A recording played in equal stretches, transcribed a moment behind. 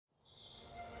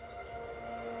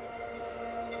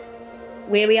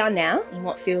Where we are now, in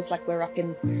what feels like we're up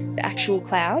in the actual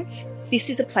clouds, this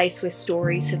is a place where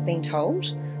stories have been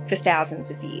told for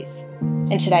thousands of years.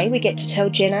 And today we get to tell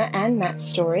Jenna and Matt's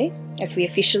story as we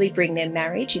officially bring their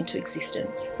marriage into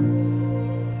existence.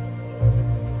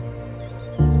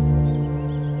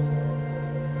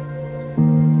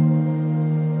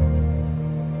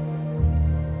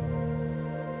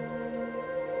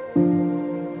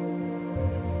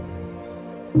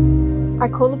 I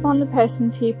call upon the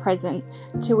persons here present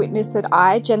to witness that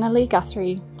I, Jenna Lee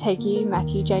Guthrie, take you,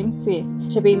 Matthew James Smith,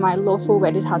 to be my lawful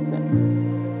wedded husband.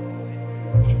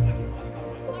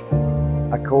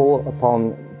 I call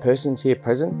upon persons here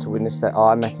present to witness that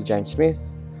I, Matthew James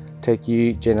Smith, take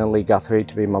you, Jenna Lee Guthrie,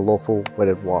 to be my lawful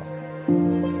wedded wife.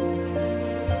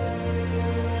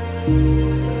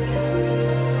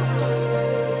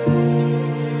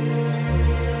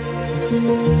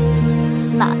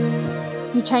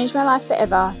 Matt, you changed my life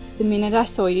forever the minute I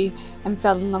saw you and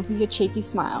fell in love with your cheeky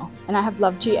smile, and I have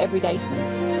loved you every day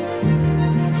since.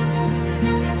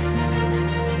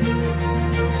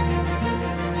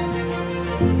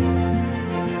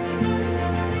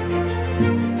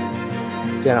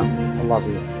 Jenna, I love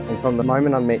you, and from the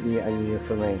moment I met you, I knew you were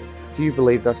for me. Few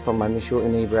believed us from my initial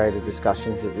inebriated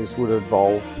discussions that this would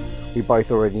evolve. We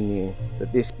both already knew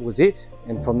that this was it,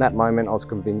 and from that moment I was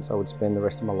convinced I would spend the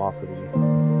rest of my life with you.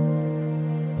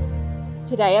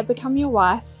 Today I become your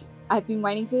wife. I've been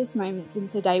waiting for this moment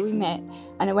since the day we met,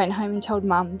 and I went home and told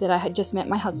Mum that I had just met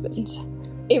my husband.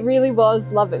 It really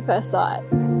was love at first sight.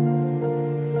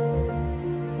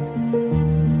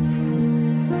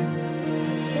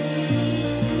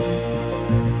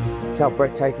 It's how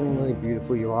breathtakingly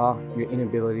beautiful you are, your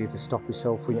inability to stop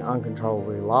yourself when you're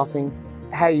uncontrollably laughing,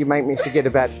 how you make me forget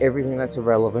about everything that's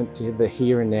irrelevant to the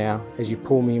here and now as you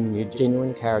pull me in with your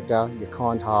genuine character, your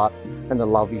kind heart, and the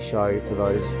love you show for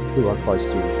those who are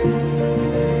close to you.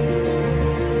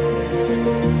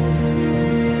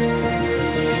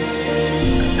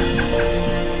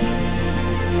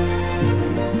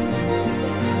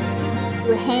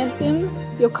 You're handsome,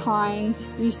 you're kind,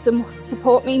 you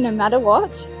support me no matter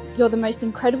what. You're the most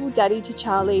incredible daddy to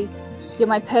Charlie. You're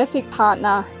my perfect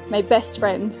partner, my best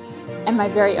friend, and my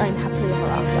very own happily ever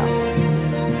after.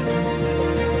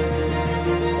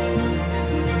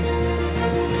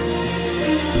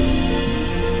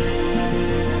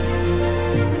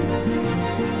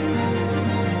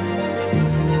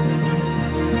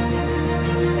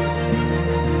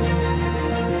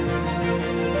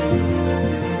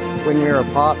 When we're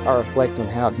apart, I reflect on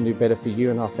how I can do better for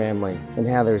you and our family, and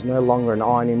how there is no longer an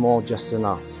I anymore, just an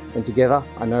us. And together,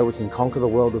 I know we can conquer the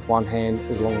world with one hand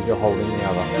as long as you're holding the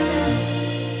other.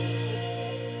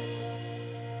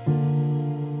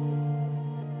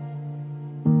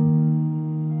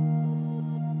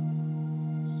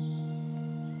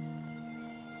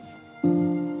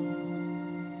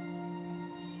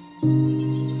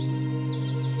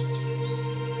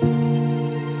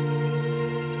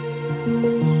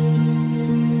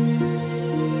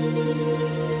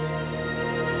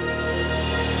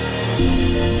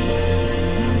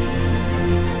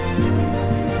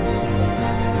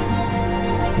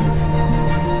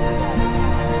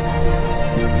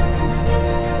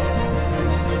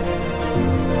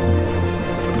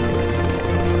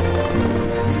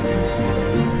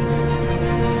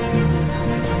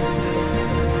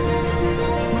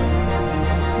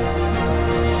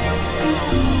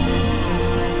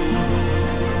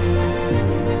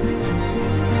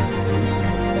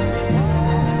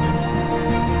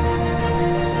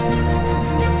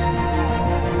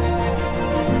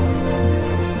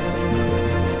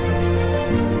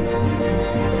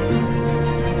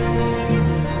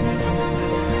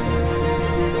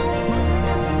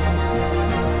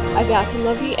 I vow to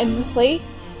love you endlessly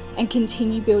and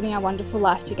continue building our wonderful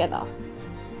life together.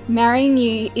 Marrying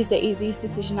you is the easiest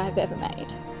decision I've ever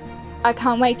made. I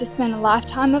can't wait to spend a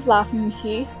lifetime of laughing with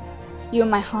you. You are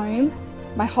my home,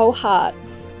 my whole heart,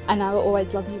 and I will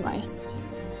always love you most.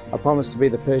 I promise to be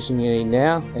the person you need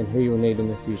now and who you will need in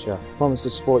the future. I promise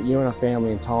to support you and our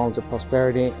family in times of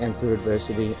prosperity and through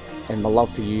adversity, and my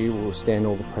love for you will withstand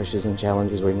all the pressures and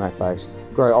challenges we may face.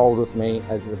 Grow old with me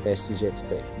as the best is yet to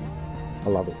be. I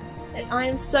love it. And I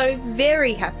am so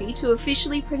very happy to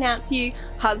officially pronounce you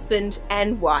husband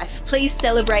and wife. Please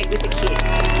celebrate with a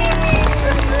kiss.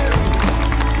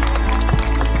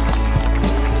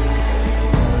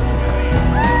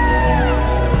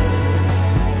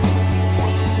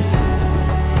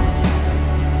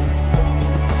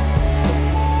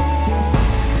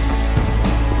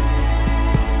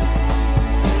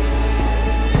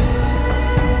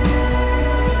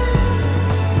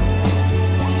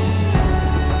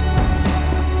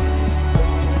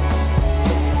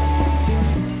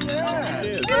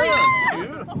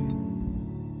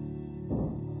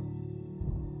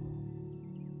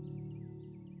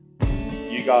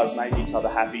 guys make each other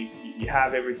happy. You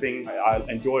have everything. I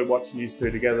enjoy watching you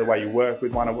two together, the way you work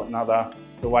with one another,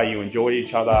 the way you enjoy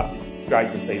each other. It's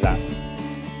great to see that.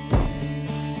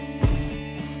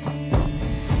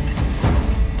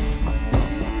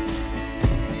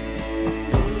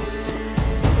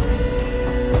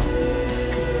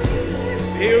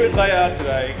 Here they are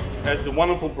today as the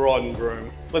wonderful bride and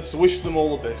groom. Let's wish them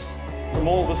all the best from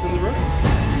all of us in the room.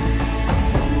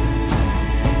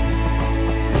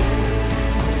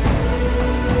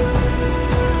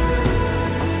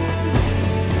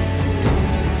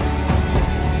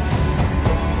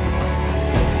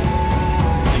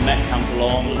 Matt comes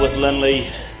along with Lindley.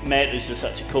 Matt is just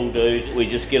such a cool dude. We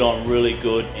just get on really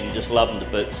good and just love him to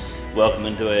bits. Welcome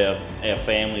into our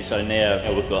family. So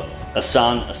now we've got a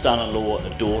son-in-law, a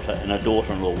daughter and a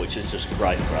daughter-in-law, which is just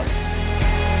great for us.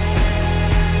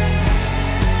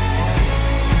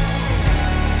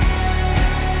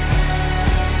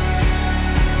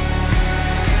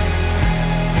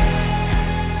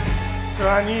 For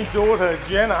our new daughter,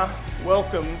 Jenna,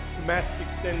 welcome to Matt's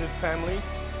extended family.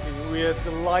 We are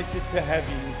delighted to have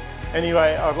you.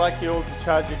 Anyway, I'd like you all to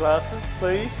charge your glasses,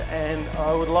 please, and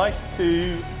I would like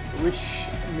to wish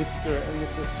Mr. and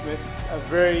Mrs. Smith a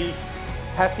very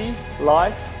happy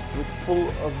life with full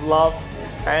of love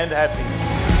and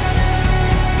happiness.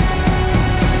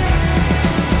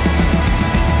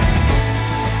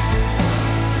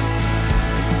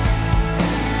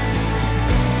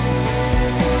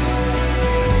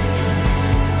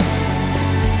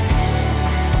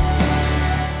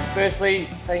 Firstly,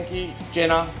 thank you,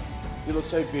 Jenna. You look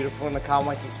so beautiful and I can't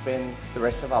wait to spend the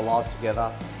rest of our lives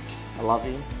together. I love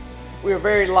you. We are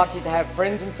very lucky to have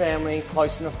friends and family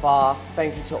close and afar.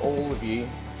 Thank you to all of you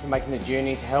for making the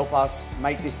journey to help us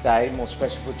make this day more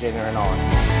special for Jenna and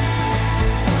I.